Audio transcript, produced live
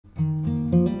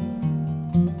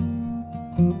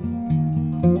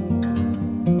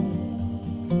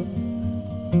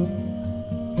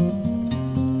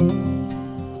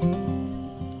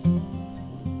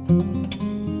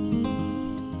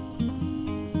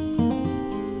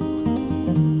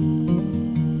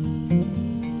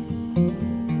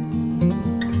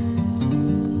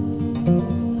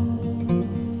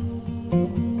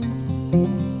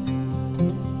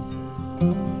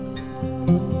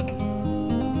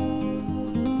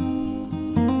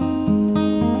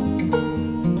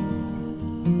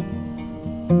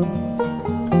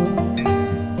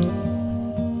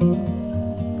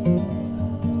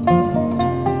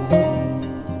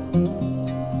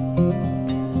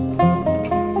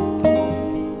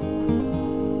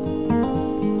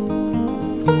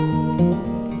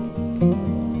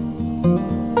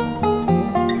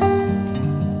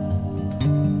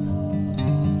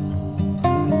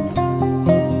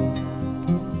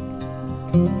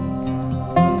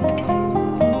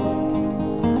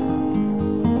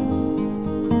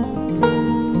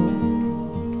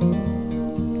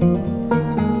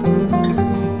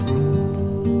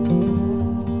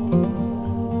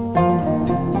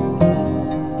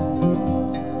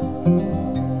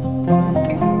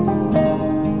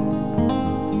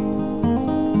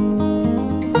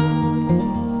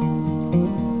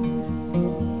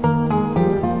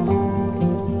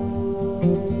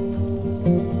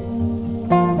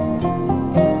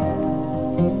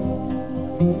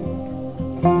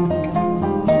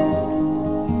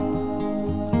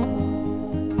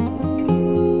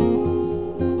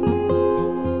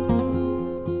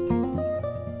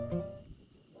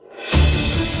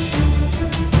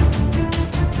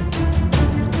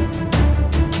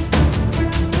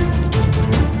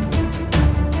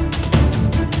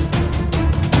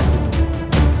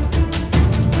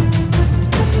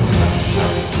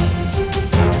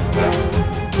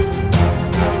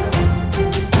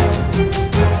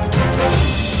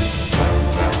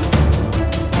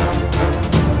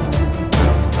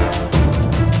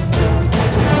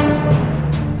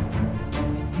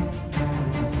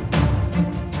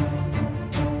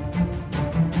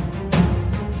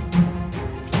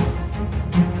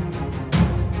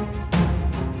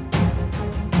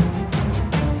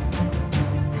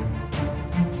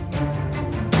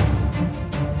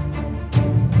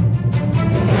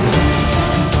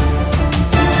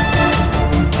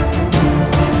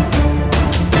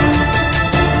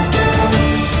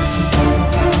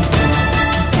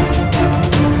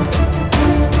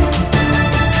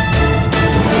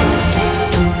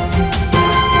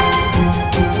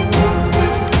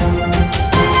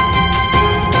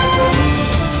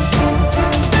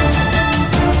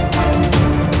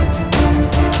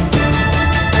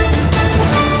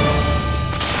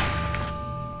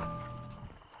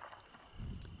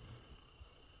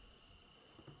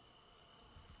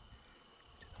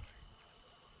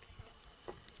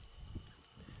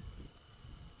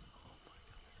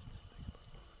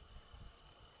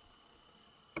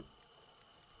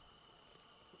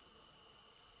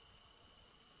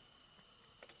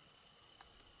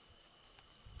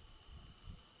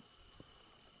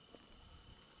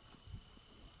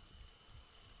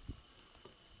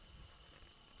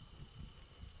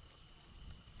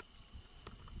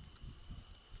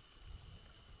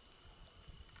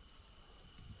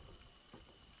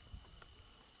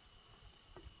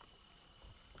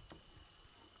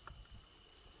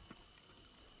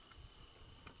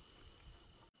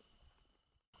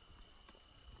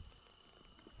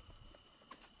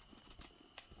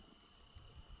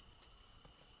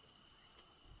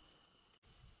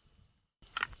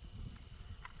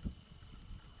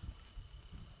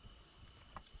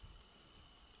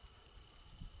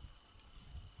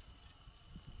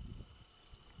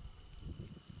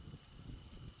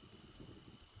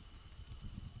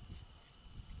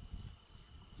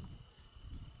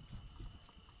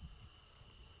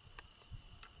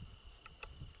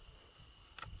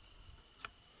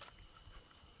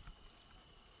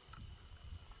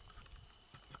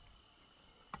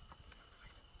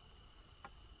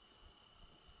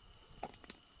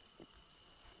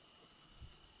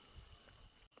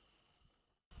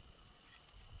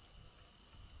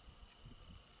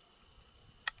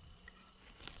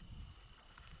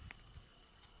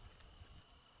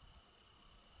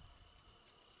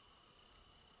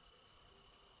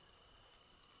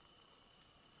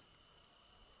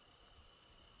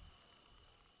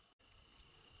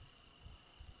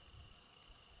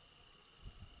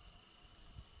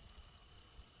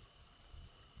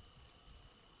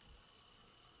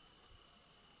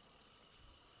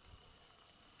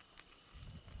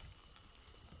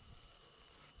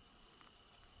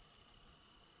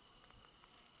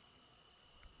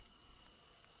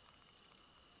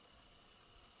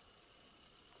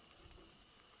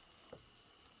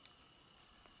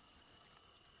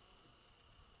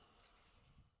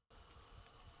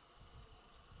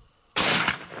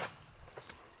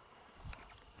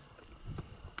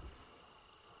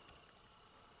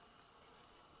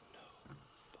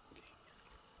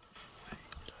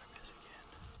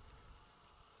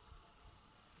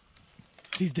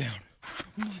He's down.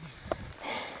 All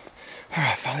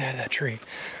right, finally out of that tree.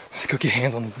 Let's go get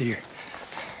hands on this deer.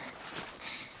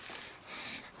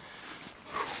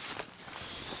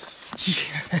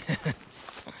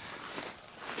 Yes. All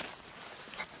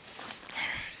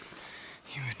right,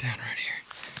 he went down right here,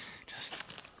 just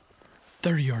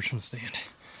 30 yards from the stand.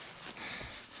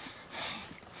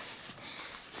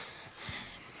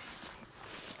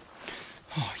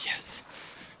 Oh, yes.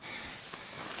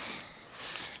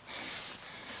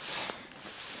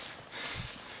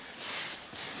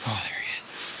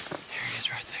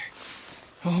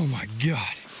 Oh my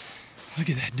God. Look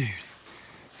at that dude.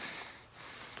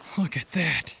 Look at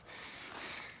that.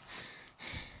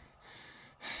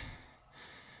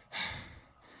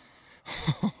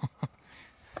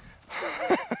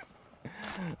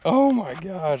 Oh my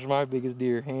gosh, my biggest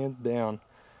deer, hands down.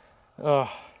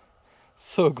 Oh,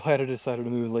 so glad I decided to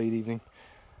move late evening.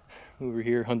 Over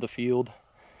here, hunt the field.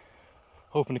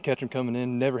 Hoping to catch him coming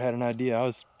in. Never had an idea. I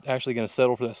was actually going to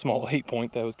settle for that small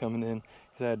 8-point that was coming in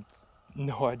because I had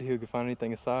no idea who could find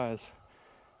anything of size.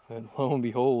 But lo and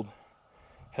behold,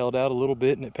 held out a little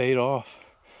bit and it paid off.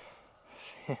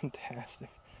 Fantastic.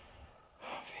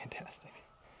 Oh, fantastic.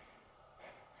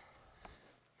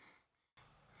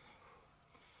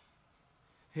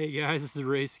 Hey guys, this is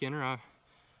Ray Skinner. I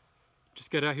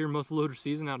just got out here muzzleloader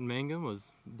season out in Mangum.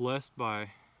 Was blessed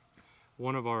by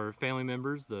one of our family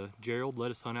members, the Gerald,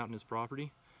 let us hunt out in his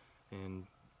property. And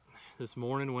this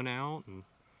morning went out and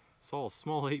saw a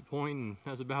small 8-point, and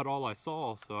that's about all I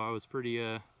saw. So I was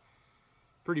pretty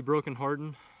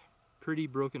broken-hearted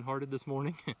this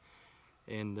morning.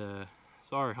 And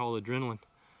sorry, all the adrenaline.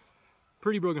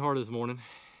 Pretty broken-hearted this morning.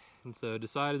 And so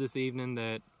decided this evening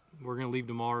that we're gonna leave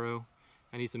tomorrow.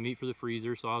 I need some meat for the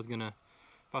freezer, so I was gonna,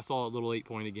 if I saw a little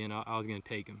 8-point again, I was gonna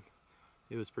take him.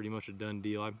 It was pretty much a done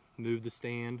deal. I moved the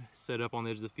stand, set up on the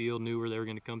edge of the field, knew where they were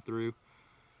gonna come through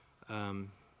from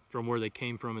where they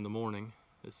came from in the morning,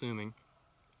 assuming.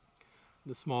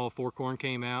 The small 4-corn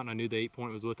came out, and I knew the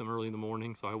 8-point was with them early in the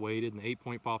morning, so I waited, and the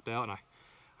 8-point popped out, and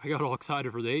I got all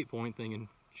excited for the 8-point thing, and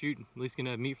shoot, at least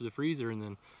gonna have meat for the freezer. And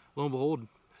then lo and behold, I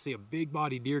see a big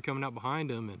body deer coming out behind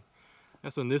him, and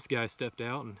that's when this guy stepped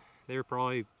out, and they were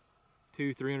probably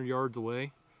 200-300 yards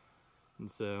away. And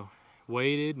so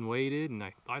waited and waited, and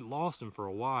I lost him for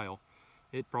a while.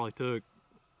 It probably took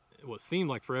what seemed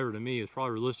like forever to me. It was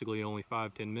probably realistically only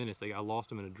 5-10 minutes. I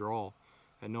lost him in a draw.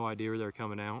 Had no idea where they were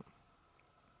coming out.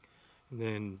 And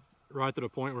then right to the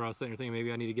point where I was sitting there thinking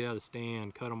maybe I need to get out of the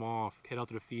stand, cut them off, head out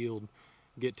to the field,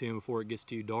 get to him before it gets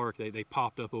too dark. They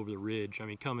popped up over the ridge. I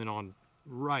mean, coming on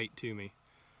right to me.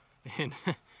 And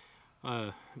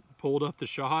pulled up the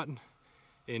shot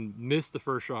and missed the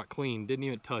first shot clean. Didn't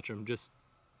even touch him, just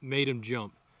made him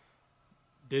jump.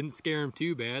 Didn't scare him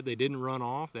too bad. They didn't run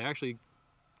off. They actually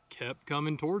kept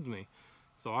coming towards me.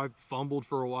 So I fumbled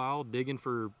for a while, digging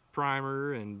for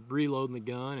primer and reloading the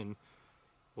gun. And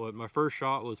my first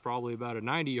shot was probably about a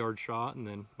 90-yard shot. And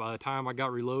then by the time I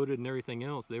got reloaded and everything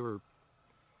else, they were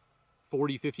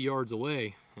 40-50 yards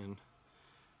away. And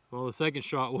well, the second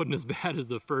shot wasn't as bad as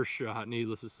the first shot,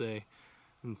 needless to say.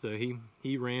 And so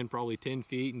he ran probably 10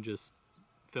 feet and just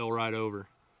fell right over.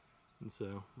 And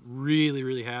so really,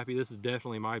 really happy. This is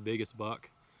definitely my biggest buck.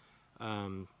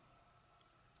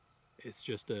 It's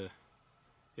just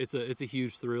it's a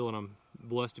huge thrill, and I'm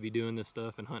blessed to be doing this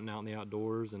stuff and hunting out in the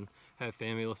outdoors and have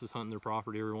family lets us hunt their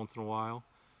property every once in a while.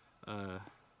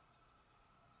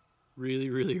 Really,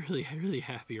 really, really, really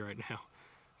happy right now.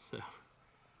 So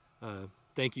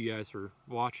thank you guys for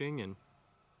watching, and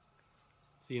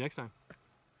see you next time.